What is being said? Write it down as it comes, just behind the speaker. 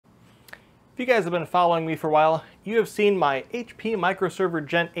you guys have been following me for a while, you have seen my HP Microserver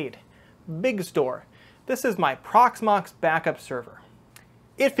Gen 8 Big Store. This is my Proxmox backup server.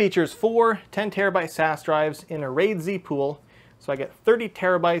 It features 4 10 terabyte SAS drives in a RAID Z pool, so I get 30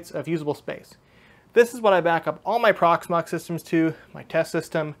 terabytes of usable space. This is what I back up all my Proxmox systems to: my test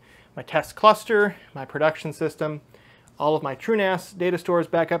system, my test cluster, my production system, all of my TrueNAS data stores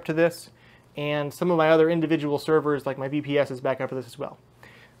back up to this, and some of my other individual servers like my VPS is back up to this as well.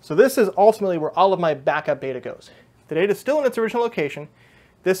 So this is ultimately where all of my backup data goes. The data is still in its original location.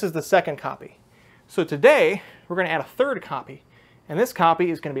 This is the second copy. So today we're going to add a third copy, and this copy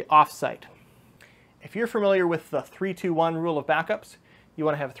is going to be off-site. If you're familiar with the 3-2-1 rule of backups, you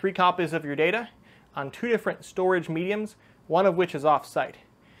want to have 3 copies of your data on 2 different storage mediums, one of which is off-site.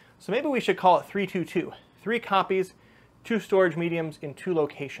 So maybe we should call it 3-2-2. 3 copies, 2 storage mediums in 2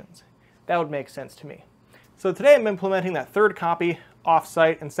 locations. That would make sense to me. So today I'm implementing that third copy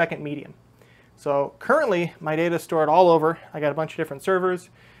off-site and second medium. So currently my data is stored all over. I got a bunch of different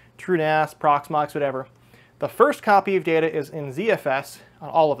servers, TrueNAS, Proxmox, whatever. The first copy of data is in ZFS on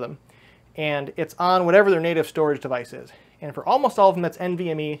all of them, and it's on whatever their native storage device is. And for almost all of them, that's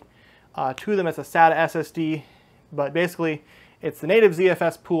NVMe. 2 of them, it's a SATA SSD, but basically it's the native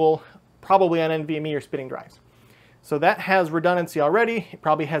ZFS pool, probably on NVMe or spinning drives. So that has redundancy already. It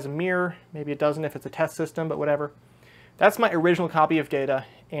probably has a mirror. Maybe it doesn't if it's a test system, but whatever. That's my original copy of data,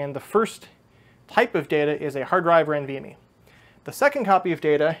 and the first type of data is a hard drive or NVMe. The second copy of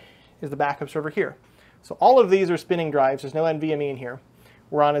data is the backup server here. So all of these are spinning drives. There's no NVMe in here.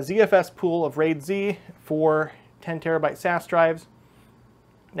 We're on a ZFS pool of RAID Z for 10 terabyte SAS drives.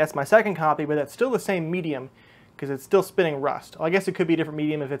 That's my second copy, but that's still the same medium because it's still spinning Rust. Well, I guess it could be a different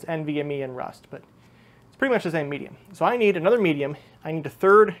medium if it's NVMe and Rust, but it's pretty much the same medium. So I need another medium, I need a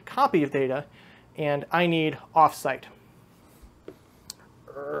third copy of data, and I need offsite.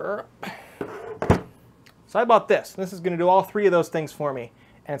 So I bought this. This is going to do all 3 of those things for me,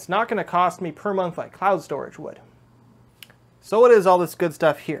 and it's not going to cost me per month like cloud storage would. So what is all this good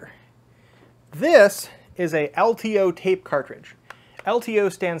stuff here? This is a LTO tape cartridge.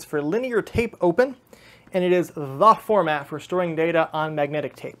 LTO stands for linear tape open, and it is the format for storing data on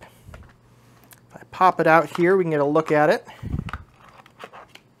magnetic tape. If I pop it out here, we can get a look at it.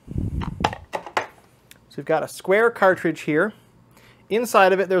 So we've got a square cartridge here.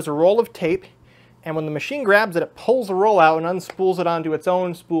 Inside of it, there's a roll of tape, and when the machine grabs it, it pulls the roll out and unspools it onto its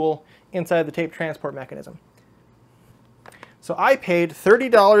own spool inside the tape transport mechanism. So I paid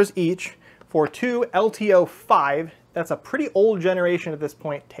 $30 each for 2 LTO-5. That's a pretty old generation at this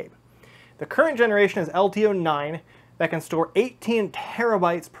point tape. The current generation is LTO-9 that can store 18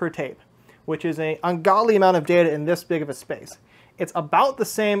 terabytes per tape, which is an ungodly amount of data in this big of a space. It's about the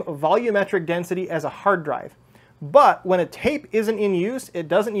same volumetric density as a hard drive, but when a tape isn't in use, it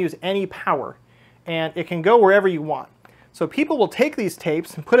doesn't use any power, and it can go wherever you want. So people will take these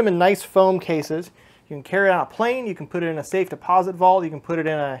tapes and put them in nice foam cases. You can carry it on a plane, you can put it in a safe deposit vault, you can put it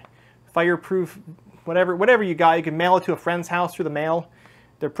in a fireproof, whatever you got. You can mail it to a friend's house through the mail.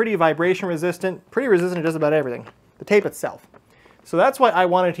 They're pretty vibration resistant, pretty resistant to just about everything, the tape itself. So that's why I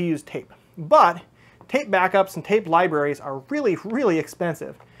wanted to use tape. But tape backups and tape libraries are really, really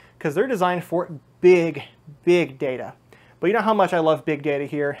expensive because they're designed for big, big data. But you know how much I love big data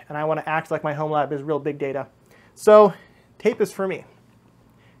here, and I want to act like my home lab is real big data. So tape is for me.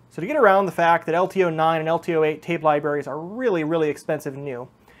 So to get around the fact that LTO-9 and LTO-8 tape libraries are really, really expensive and new,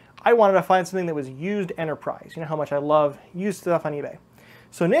 I wanted to find something that was used enterprise. You know how much I love used stuff on eBay.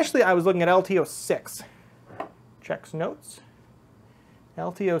 So initially I was looking at LTO-6. Checks notes.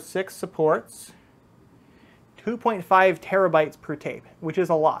 LTO-6 supports 2.5 terabytes per tape, which is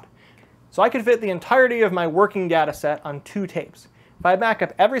a lot. So I could fit the entirety of my working data set on 2 tapes. If I back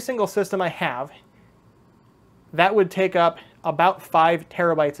up every single system I have, that would take up about 5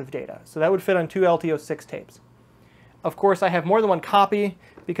 terabytes of data. So that would fit on 2 LTO-6 tapes. Of course, I have more than one copy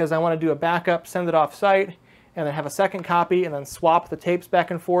because I want to do a backup, send it off-site, and then have a second copy and then swap the tapes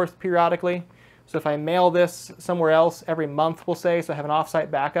back and forth periodically. So if I mail this somewhere else every month, we'll say, so I have an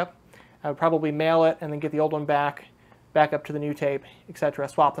off-site backup, I would probably mail it and then get the old one back up to the new tape, etc.,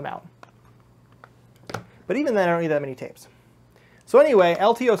 swap them out. But even then, I don't need that many tapes. So anyway,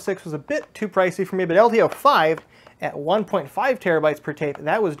 LTO-6 was a bit too pricey for me, but LTO-5 at 1.5 terabytes per tape,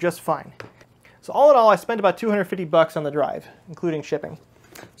 that was just fine. So all in all, I spent about 250 bucks on the drive, including shipping.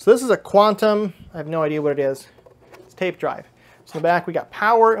 So this is a Quantum, I have no idea what it is. It's a tape drive. So in the back we got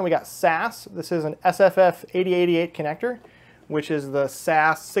power and we got SAS. This is an SFF 8088 connector, which is the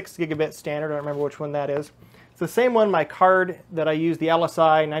SAS 6 gigabit standard. I don't remember which one that is. It's the same one my card that I use, the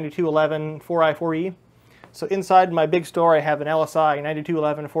LSI 9211 4i4e. So inside my big store I have an LSI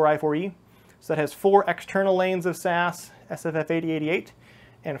 9211 4i4e. So that has 4 external lanes of SAS, SFF8088,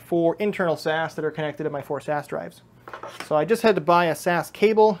 and 4 internal SAS that are connected to my 4 SAS drives. So I just had to buy a SAS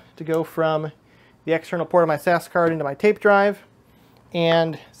cable to go from the external port of my SAS card into my tape drive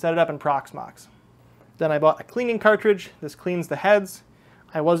and set it up in Proxmox. Then I bought a cleaning cartridge. This cleans the heads.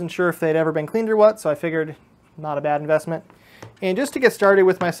 I wasn't sure if they'd ever been cleaned or what, so I figured not a bad investment. And just to get started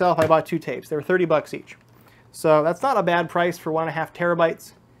with myself, I bought 2 tapes. They were 30 bucks each. So that's not a bad price for 1.5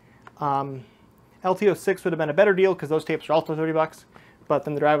 terabytes. LTO-6 would have been a better deal because those tapes are also 30 bucks, but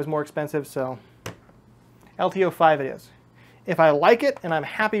then the drive was more expensive, so LTO-5 it is. If I like it and I'm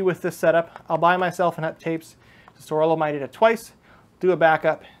happy with this setup, I'll buy myself enough tapes to store all of my data twice, do a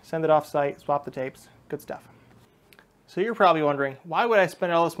backup, send it off-site, swap the tapes, good stuff. So you're probably wondering, why would I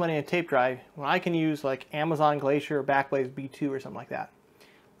spend all this money on a tape drive when I can use like Amazon Glacier or Backblaze B2 or something like that?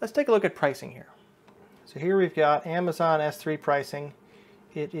 Let's take a look at pricing here. So here we've got Amazon S3 pricing.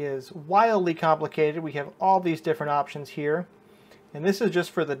 It is wildly complicated. We have all these different options here. And this is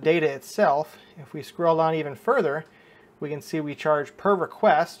just for the data itself. If we scroll down even further, we can see we charge per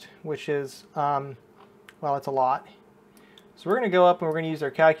request, which is, well, it's a lot. So we're going to go up and we're going to use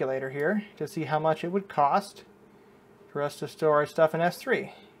our calculator here to see how much it would cost for us to store our stuff in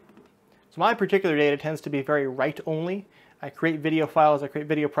S3. So my particular data tends to be very write-only. I create video files, I create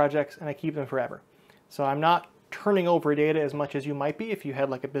video projects, and I keep them forever. So I'm not turning over data as much as you might be if you had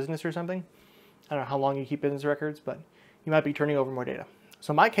like a business or something. I don't know how long you keep business records, but you might be turning over more data.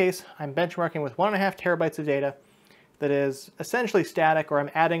 So in my case, I'm benchmarking with 1.5 terabytes of data that is essentially static, or I'm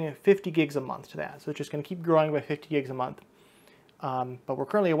adding 50 gigs a month to that. So it's just going to keep growing by 50 gigs a month. But we're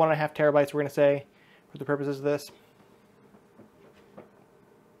currently at 1.5 terabytes, we're going to say, for the purposes of this.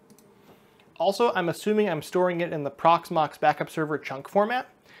 Also, I'm assuming I'm storing it in the Proxmox backup server chunk format.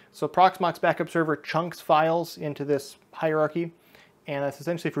 So Proxmox backup server chunks files into this hierarchy, and that's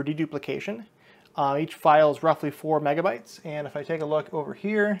essentially for deduplication. Each file is roughly 4 megabytes, and if I take a look over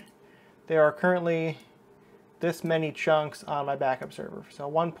here, there are currently this many chunks on my backup server. So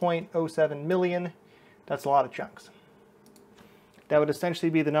 1.07 million, that's a lot of chunks. That would essentially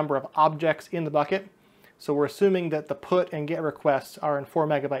be the number of objects in the bucket. So we're assuming that the put and get requests are in 4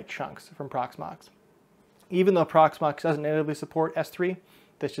 megabyte chunks from Proxmox. Even though Proxmox doesn't natively support S3,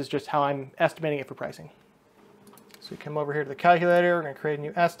 this is just how I'm estimating it for pricing. So we come over here to the calculator, we're going to create a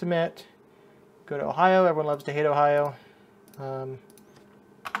new estimate. Go to Ohio, everyone loves to hate Ohio.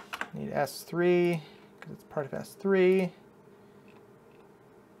 Need S3, because it's part of S3.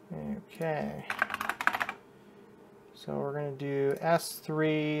 Okay. So we're going to do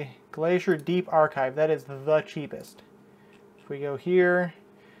S3 Glacier Deep Archive. That is the cheapest. If we go here,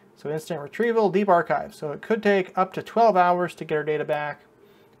 so instant retrieval, deep archive. So it could take up to 12 hours to get our data back,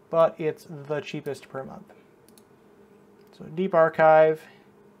 but it's the cheapest per month. So deep archive,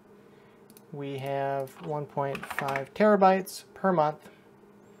 we have 1.5 terabytes per month.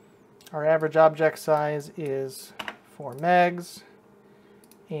 Our average object size is 4 megs,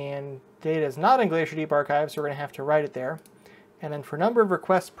 and data is not in Glacier Deep Archive, so we're going to have to write it there. And then for number of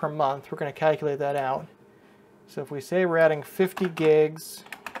requests per month, we're going to calculate that out. So if we say we're adding 50 gigs,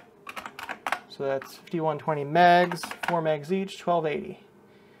 so that's 5120 megs, 4 megs each, 1280.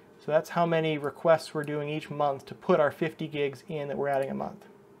 So that's how many requests we're doing each month to put our 50 gigs in that we're adding a month.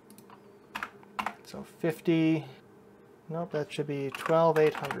 So 50, nope, that should be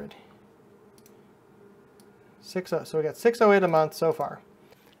 12,800. So we got 608 a month so far.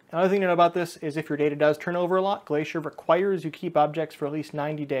 Another thing to know about this is if your data does turn over a lot, Glacier requires you keep objects for at least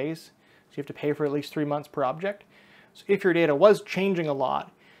 90 days. So you have to pay for at least 3 months per object. So if your data was changing a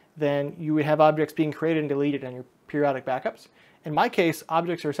lot, then you would have objects being created and deleted on your periodic backups. In my case,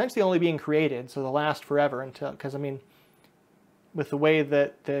 objects are essentially only being created, so they'll last forever until, because I mean, with the way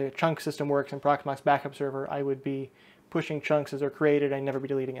that the chunk system works in Proxmox backup server, I would be pushing chunks as they're created, I'd never be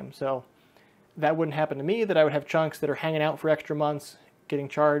deleting them. So that wouldn't happen to me, that I would have chunks that are hanging out for extra months, getting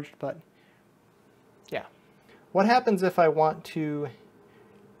charged, but yeah. What happens if I want to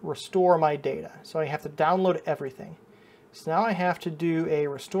restore my data? So I have to download everything. So now I have to do a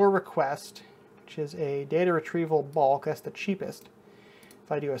restore request, which is a data retrieval bulk, that's the cheapest.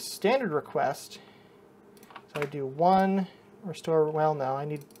 If I do a standard request, so I do 1 restore, well no, I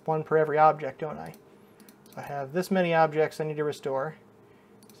need 1 per every object, don't I? So I have this many objects I need to restore.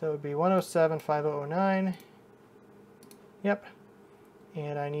 So it would be 107.5009. Yep.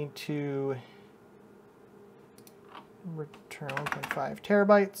 And I need to return 1.5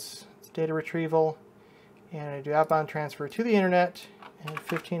 terabytes. It's data retrieval. And I do outbound transfer to the internet and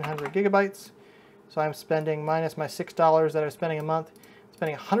 1,500 gigabytes. So I'm spending, minus my $6 that I'm spending a month,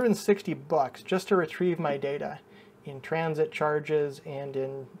 spending 160 bucks just to retrieve my data in transit charges and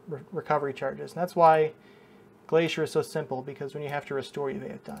in recovery charges. And that's why Glacier is so simple, because when you have to restore, you pay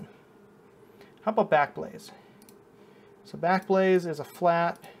it done. How about Backblaze? So Backblaze is a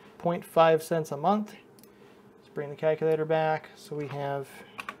flat 0.5 cents a month. Let's bring the calculator back. So we have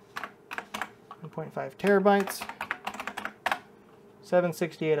 1.5 terabytes,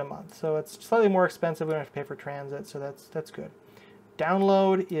 $7.68 a month. So it's slightly more expensive. We don't have to pay for transit, so that's good.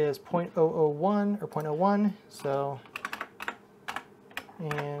 Download is 0.001 or 0.01, so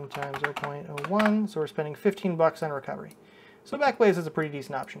and times 0.01, so we're spending 15 bucks on recovery. So Backblaze is a pretty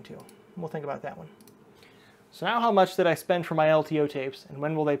decent option too. We'll think about that one. So now how much did I spend for my LTO tapes, and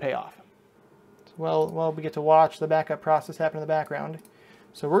when will they pay off? Well, we get to watch the backup process happen in the background.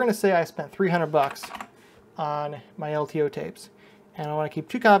 So we're going to say I spent 300 bucks on my LTO tapes, and I want to keep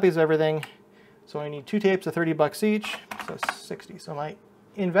 2 copies of everything. So I need 2 tapes of 30 bucks each, so 60. So my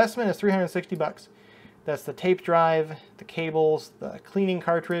investment is 360 bucks. That's the tape drive, the cables, the cleaning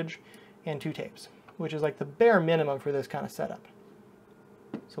cartridge, and 2 tapes, which is like the bare minimum for this kind of setup.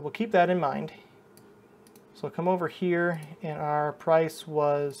 So we'll keep that in mind. So come over here, and our price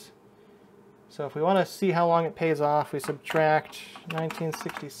was, so if we want to see how long it pays off, we subtract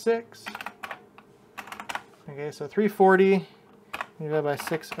 1966. Okay, so 340 divided by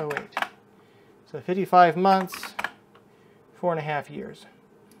 608. So 55 months, 4.5 years.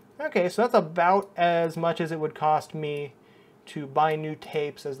 Okay, so that's about as much as it would cost me to buy new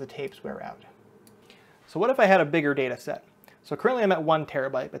tapes as the tapes wear out. So what if I had a bigger data set? So currently I'm at 1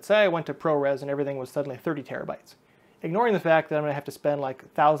 terabyte, but say I went to ProRes and everything was suddenly 30 terabytes. Ignoring the fact that I'm going to have to spend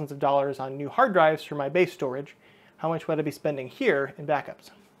like thousands of dollars on new hard drives for my base storage, how much would I be spending here in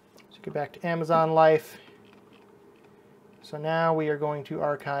backups? So get back to Amazon Life. So now we are going to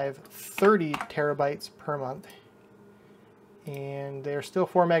archive 30 terabytes per month. And they're still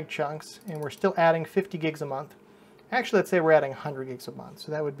 4 meg chunks, and we're still adding 50 gigs a month. Actually, let's say we're adding 100 gigs a month.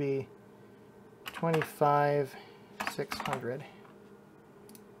 So that would be 25,600.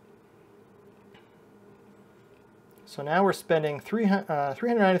 So now we're spending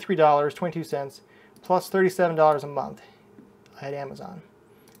 $393.22 plus $37 a month at Amazon,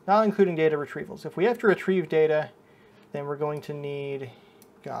 not including data retrievals. If we have to retrieve data, then we're going to need,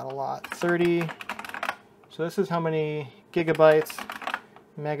 a lot, 30. So this is how many gigabytes,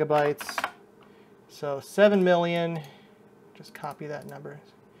 megabytes. So 7 million, just copy that number,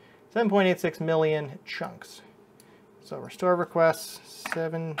 7.86 million chunks. So restore requests,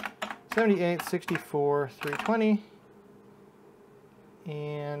 78, 64, 320.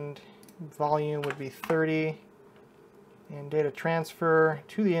 And volume would be 30. And data transfer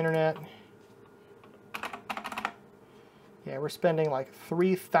to the internet. Yeah, we're spending like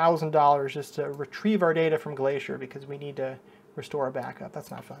 $3,000 just to retrieve our data from Glacier because we need to restore a backup.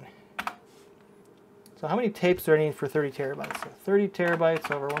 That's not fun. So how many tapes do I need for 30 terabytes? So 30 terabytes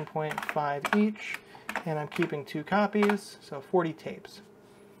over 1.5 each, and I'm keeping 2 copies, so 40 tapes.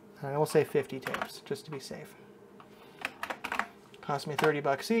 And we'll say 50 tapes, just to be safe. Cost me 30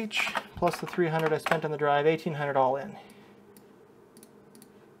 bucks each, plus the 300 I spent on the drive, 1,800 all in.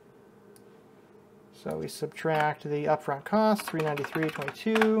 So we subtract the upfront cost,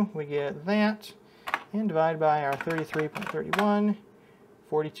 $393.22, we get that, and divide by our 33.31,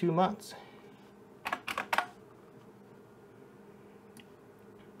 42 months.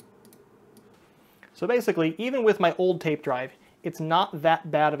 So basically, even with my old tape drive, it's not that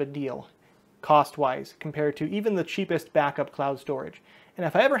bad of a deal, cost-wise, compared to even the cheapest backup cloud storage. And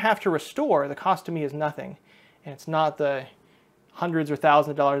if I ever have to restore, the cost to me is nothing, and it's not the hundreds or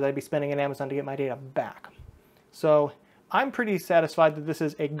thousands of dollars I'd be spending on Amazon to get my data back. So I'm pretty satisfied that this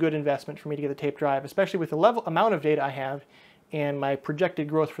is a good investment for me to get the tape drive, especially with the amount of data I have and my projected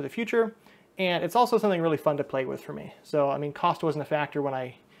growth for the future. And it's also something really fun to play with for me. So, I mean, cost wasn't a factor when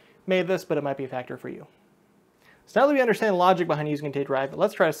I made this, but it might be a factor for you. So now that we understand the logic behind using a tape drive,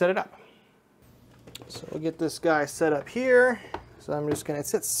 let's try to set it up. So we'll get this guy set up here. So I'm just it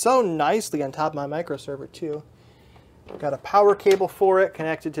sits so nicely on top of my micro server too. Got a power cable for it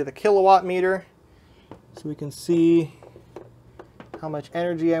connected to the kilowatt meter, so we can see how much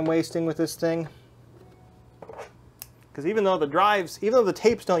energy I'm wasting with this thing. Because even though the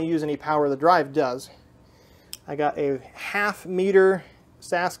tapes don't use any power, the drive does. I got a 1/2 meter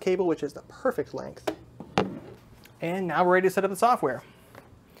SAS cable, which is the perfect length. And now we're ready to set up the software.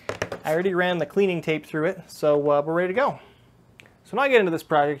 I already ran the cleaning tape through it, so we're ready to go. So when I get into this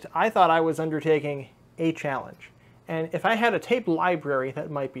project, I thought I was undertaking a challenge. And if I had a tape library, that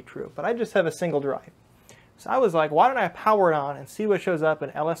might be true, but I just have a single drive. So I was like, why don't I power it on and see what shows up in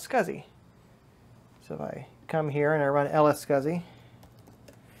LSCSI? So if I come here and I run LSCSI,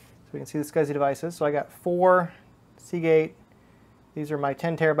 so we can see the SCSI devices. So I got 4 Seagate. These are my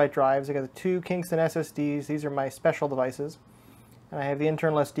 10 terabyte drives. I got the 2 Kingston SSDs. These are my special devices. And I have the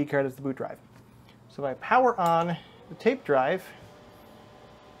internal SD card as the boot drive. So if I power on the tape drive,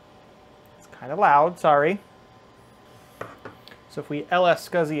 it's kind of loud, sorry. So if we ls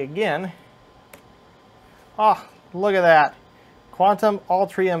SCSI again, oh, look at that. Quantum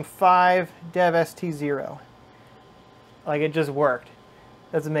Altrium 5 Dev ST0. Like, it just worked.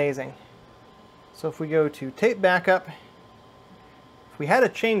 That's amazing. So if we go to tape backup, if we had a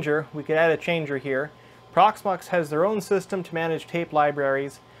changer, we could add a changer here. Proxmox has their own system to manage tape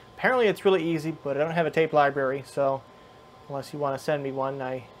libraries. Apparently it's really easy, but I don't have a tape library, so unless you want to send me one,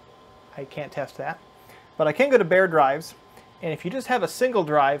 I can't test that. But I can go to bare drives, and if you just have a single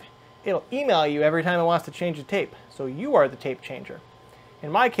drive, it'll email you every time it wants to change the tape. So you are the tape changer.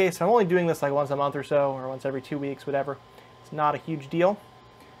 In my case, I'm only doing this like once a month or so, or once every 2 weeks, whatever. It's not a huge deal.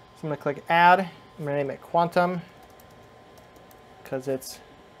 So I'm going to click Add. I'm going to name it Quantum, because it's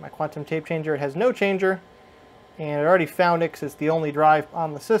my Quantum tape changer. It has no changer, and I already found it because it's the only drive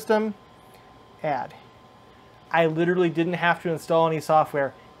on the system. Add. I literally didn't have to install any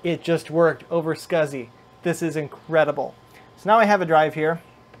software. It just worked over SCSI. This is incredible. So now I have a drive here.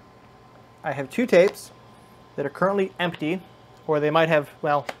 I have 2 tapes that are currently empty, or they might have,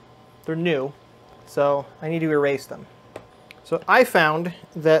 well, they're new, so I need to erase them. So I found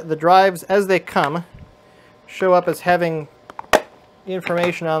that the drives, as they come, show up as having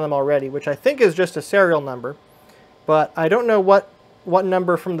information on them already, which I think is just a serial number, but I don't know what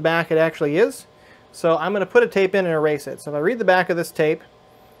number from the back it actually is, so I'm going to put a tape in and erase it. So if I read the back of this tape,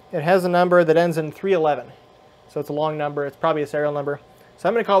 it has a number that ends in 311. So it's a long number, it's probably a serial number. So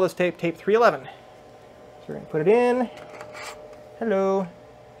I'm going to call this tape 311. So we're going to put it in. Hello,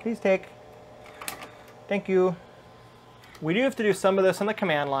 please take. Thank you. We do have to do some of this on the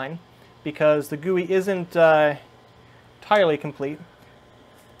command line because the GUI isn't entirely complete.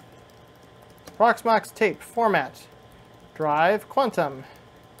 Proxmox tape format, drive quantum,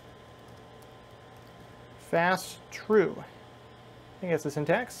 fast true. I think that's the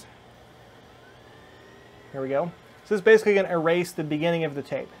syntax. There we go. So this is basically going to erase the beginning of the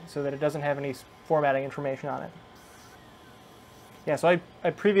tape so that it doesn't have any formatting information on it. Yeah, so I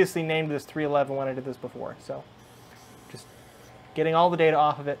previously named this 311 when I did this before, so just getting all the data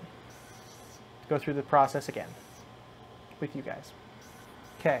off of it to go through the process again with you guys.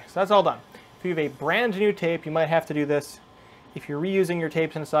 Okay, so that's all done. If you have a brand new tape, you might have to do this. If you're reusing your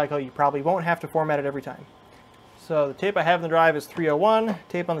tapes in a cycle, you probably won't have to format it every time. So the tape I have in the drive is 301,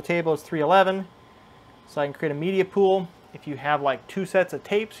 tape on the table is 311. So I can create a media pool. If you have like 2 sets of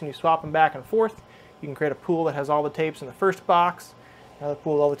tapes and you swap them back and forth, you can create a pool that has all the tapes in the first box, another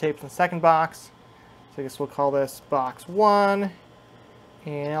pool with all the tapes in the second box. So I guess we'll call this box 1,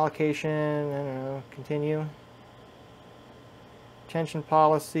 and allocation, I don't know, continue. Retention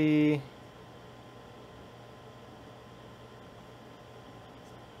policy.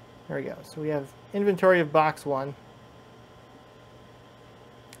 There we go. So we have inventory of box 1.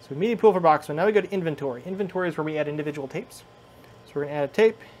 So media pool for box 1. Now we go to inventory. Inventory is where we add individual tapes. So we're going to add a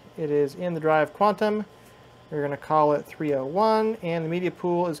tape. It is in the drive quantum. We're going to call it 301, and the media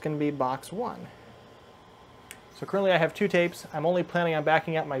pool is going to be box 1. So currently I have 2 tapes. I'm only planning on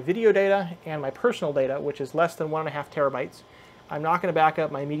backing up my video data and my personal data, which is less than 1.5 terabytes. I'm not going to back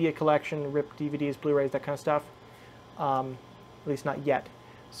up my media collection, rip DVDs, Blu-rays, that kind of stuff. At least not yet.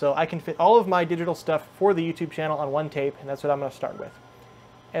 So I can fit all of my digital stuff for the YouTube channel on 1 tape, and that's what I'm going to start with.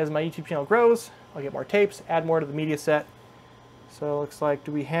 As my YouTube channel grows, I'll get more tapes, add more to the media set. So it looks like,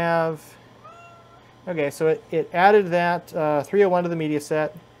 do we have... Okay, so it added that 301 to the media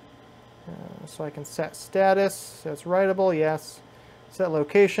set. So I can set status, so it's writable, yes. Set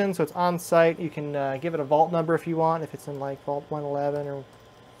location, so it's on site. You can give it a vault number if you want, if it's in like vault 111 or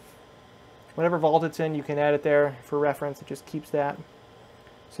whatever vault it's in, you can add it there for reference. It just keeps that.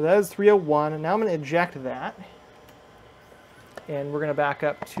 So that is 301, and now I'm going to eject that. And we're going to back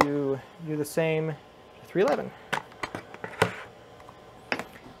up to do the same 311.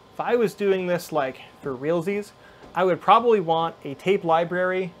 If I was doing this like for realsies, I would probably want a tape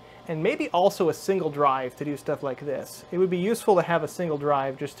library and maybe also a single drive to do stuff like this. It would be useful to have a single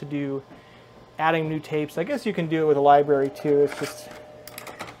drive just to do adding new tapes. I guess you can do it with a library too. It's just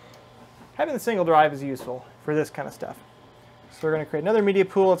having the single drive is useful for this kind of stuff. So we're going to create another media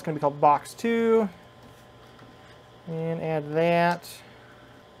pool. It's going to be called box 2. And add that.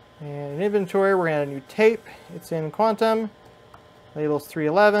 And in inventory, we're going to add a new tape. It's in quantum. Label's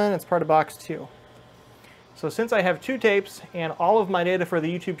 311. It's part of box 2. So since I have 2 tapes and all of my data for the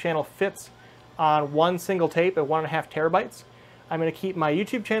YouTube channel fits on 1 single tape at 1.5 terabytes, I'm going to keep my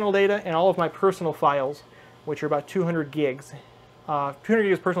YouTube channel data and all of my personal files which are about 200 gigs. 200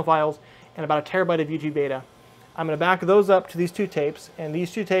 gigs personal files and about a terabyte of YouTube data. I'm going to back those up to these two tapes, and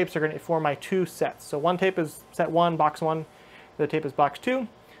these two tapes are going to form my two sets. So one tape is set 1, box 1, the tape is box 2,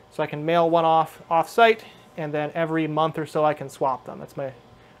 so I can mail one off-site, and then every month or so I can swap them. That's my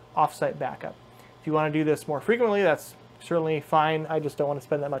off-site backup. If you want to do this more frequently, that's certainly fine. I just don't want to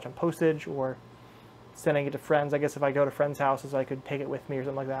spend that much on postage or sending it to friends. I guess if I go to friends' houses, I could take it with me or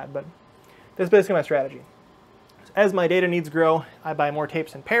something like that, but that's basically my strategy. So as my data needs grow, I buy more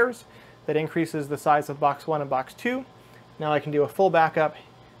tapes in pairs. That increases the size of box 1 and box 2. Now I can do a full backup,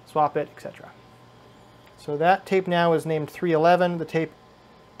 swap it, etc. So that tape now is named 311. The tape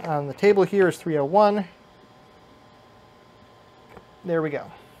on the table here is 301. There we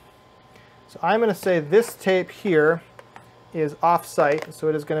go. So I'm going to say this tape here is off-site, so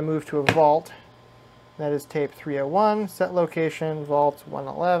it is going to move to a vault. That is tape 301, set location, vault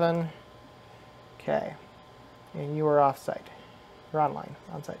 111. Okay, and you are off-site, or online,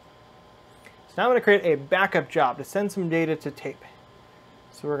 on-site. So now I'm going to create a backup job to send some data to tape.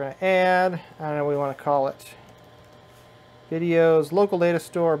 So we're going to add, I don't know what we want to call it, videos, local data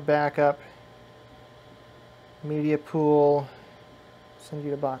store, backup, media pool, send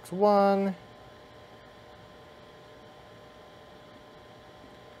you to box 1.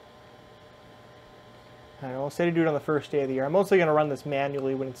 I don't know, I'll say to do it on the first day of the year. I'm mostly going to run this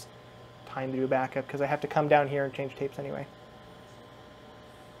manually when it's time to do a backup because I have to come down here and change tapes anyway.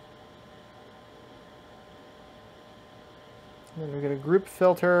 Then we get a group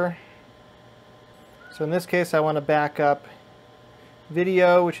filter. So in this case I want to back up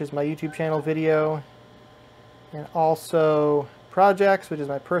video, which is my YouTube channel video, and also projects, which is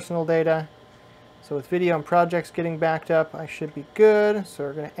my personal data. So with video and projects getting backed up, I should be good. So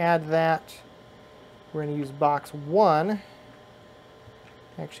we're going to add that. We're going to use box 1.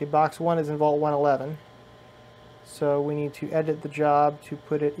 Actually, box 1 is in vault 111. So we need to edit the job to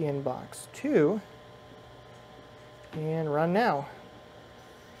put it in box 2. And run now.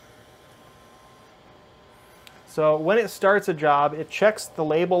 So when it starts a job, it checks the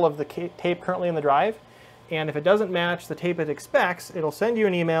label of the tape currently in the drive, and if it doesn't match the tape it expects, it'll send you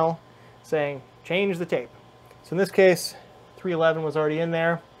an email saying, change the tape. So in this case, 311 was already in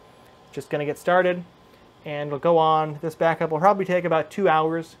there. Just going to get started, and it'll go on. This backup will probably take about 2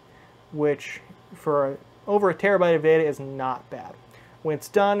 hours, which for over a terabyte of data is not bad. When it's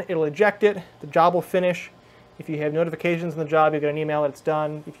done, it'll eject it. The job will finish. If you have notifications in the job, you'll get an email that it's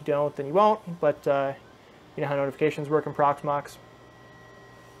done. If you don't, then you won't. But you know how notifications work in Proxmox.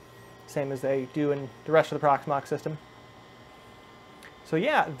 Same as they do in the rest of the Proxmox system. So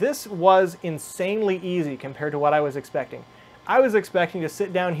yeah, this was insanely easy compared to what I was expecting. I was expecting to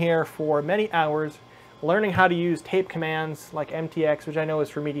sit down here for many hours learning how to use tape commands like MTX, which I know is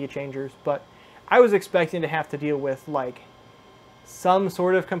for media changers, but I was expecting to have to deal with like some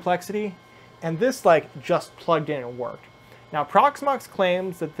sort of complexity. And this like just plugged in and worked. Now Proxmox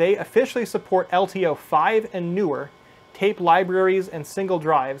claims that they officially support LTO-5 and newer tape libraries and single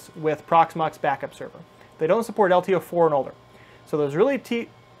drives with Proxmox backup server. They don't support LTO-4 and older. So those really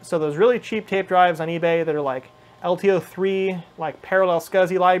cheap tape drives on eBay that are like LTO-3, like parallel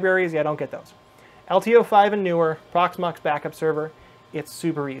SCSI libraries, yeah, don't get those. LTO-5 and newer, Proxmox backup server, it's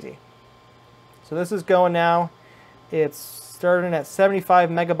super easy. So this is going now. It's starting at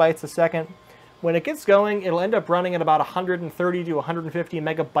 75 megabytes a second. When it gets going, it'll end up running at about 130 to 150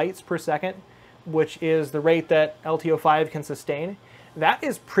 megabytes per second, which is the rate that LTO-5 can sustain. That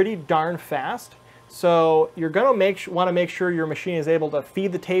is pretty darn fast. So you're going to want to make sure your machine is able to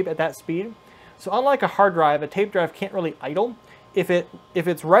feed the tape at that speed. So unlike a hard drive, a tape drive can't really idle. If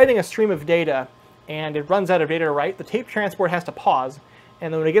it's writing a stream of data and it runs out of data to write, the tape transport has to pause.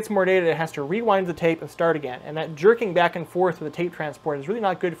 And then when it gets more data, it has to rewind the tape and start again. And that jerking back and forth with the tape transport is really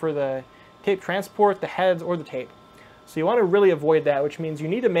not good for the tape transport, the heads, or the tape. So you want to really avoid that, which means you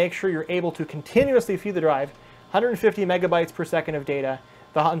need to make sure you're able to continuously feed the drive 150 megabytes per second of data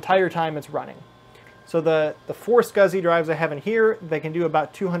the entire time it's running. So the 4 SCSI drives I have in here, they can do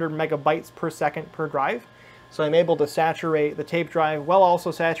about 200 megabytes per second per drive. So I'm able to saturate the tape drive while also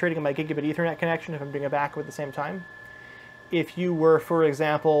saturating my gigabit Ethernet connection if I'm doing a backup at the same time. If you were, for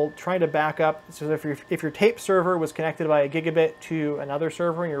example, trying to back up, so if your tape server was connected by a gigabit to another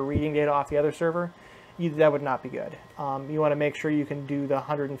server and you're reading data off the other server, that would not be good. You want to make sure you can do the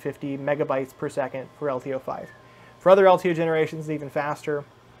 150 megabytes per second for LTO-5. For other LTO generations, even faster.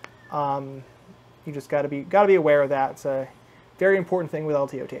 You just got to be aware of that. It's a very important thing with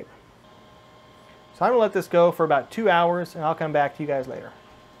LTO tape. So I'm going to let this go for about 2 hours, and I'll come back to you guys later.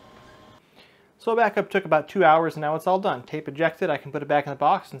 So backup took about 2 hours, and now it's all done. Tape ejected, I can put it back in the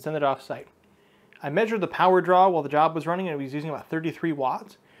box and send it off-site. I measured the power draw while the job was running, and it was using about 33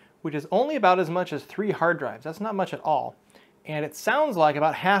 watts, which is only about as much as 3 hard drives. That's not much at all. And it sounds like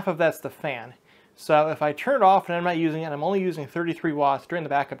about half of that's the fan. So if I turn it off and I'm not using it, and I'm only using 33 watts during the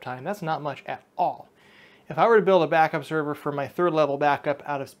backup time, that's not much at all. If I were to build a backup server for my 3rd level backup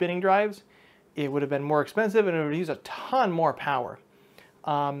out of spinning drives, it would have been more expensive and it would use a ton more power.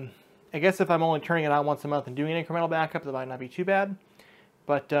 I guess if I'm only turning it on once a month and doing an incremental backup, that might not be too bad.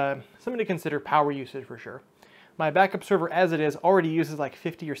 But something to consider power usage for sure. My backup server as it is already uses like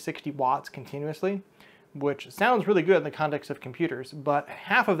 50 or 60 watts continuously, which sounds really good in the context of computers, but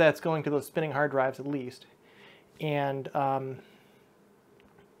half of that's going to those spinning hard drives at least. And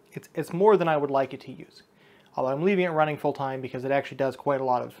it's more than I would like it to use. Although I'm leaving it running full time because it actually does quite a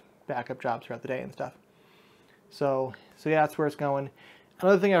lot of backup jobs throughout the day and stuff. So yeah, that's where it's going.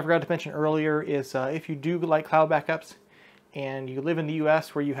 Another thing I forgot to mention earlier is if you do like cloud backups and you live in the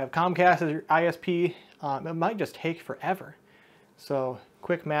US where you have Comcast as your ISP, it might just take forever. So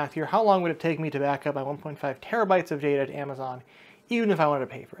quick math here, how long would it take me to back up my 1.5 terabytes of data to Amazon, even if I wanted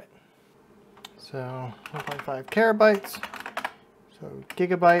to pay for it? So 1.5 terabytes, so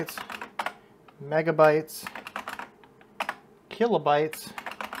gigabytes, megabytes, kilobytes,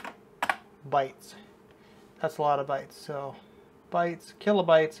 bytes. That's a lot of bytes. So bytes,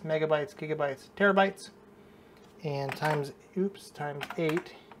 kilobytes, megabytes, gigabytes, terabytes, and times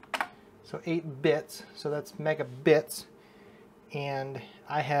 8. So 8 bits, so that's megabits. And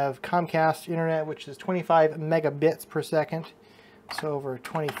I have Comcast internet, which is 25 megabits per second. So over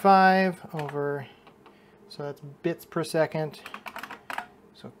 25 over, so that's bits per second.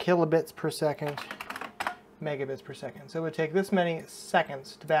 So kilobits per second, megabits per second. So it would take this many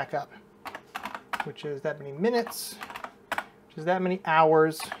seconds to back up, which is that many minutes, which is that many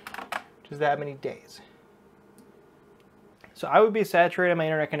hours, which is that many days. So I would be saturating my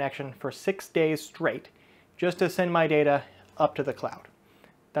internet connection for 6 days straight just to send my data up to the cloud.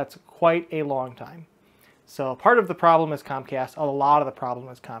 That's quite a long time. So part of the problem is Comcast. A lot of the problem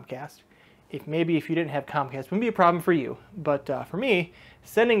is Comcast. Maybe if you didn't have Comcast, it wouldn't be a problem for you. But for me,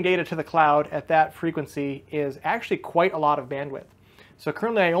 sending data to the cloud at that frequency is actually quite a lot of bandwidth. So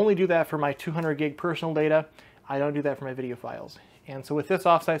currently I only do that for my 200 gig personal data. I don't do that for my video files. And so with this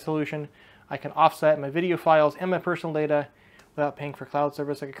offsite solution, I can offset my video files and my personal data without paying for cloud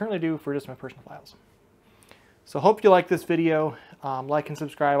service like I currently do for just my personal files. So hope you like this video. Like and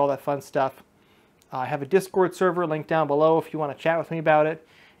subscribe, all that fun stuff. I have a Discord server linked down below if you want to chat with me about it.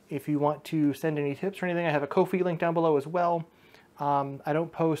 If you want to send any tips or anything, I have a Ko-fi link down below as well. I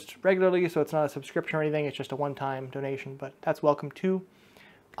don't post regularly, so it's not a subscription or anything. It's just a one-time donation, but that's welcome too.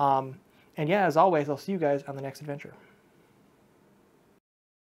 And yeah, as always, I'll see you guys on the next adventure.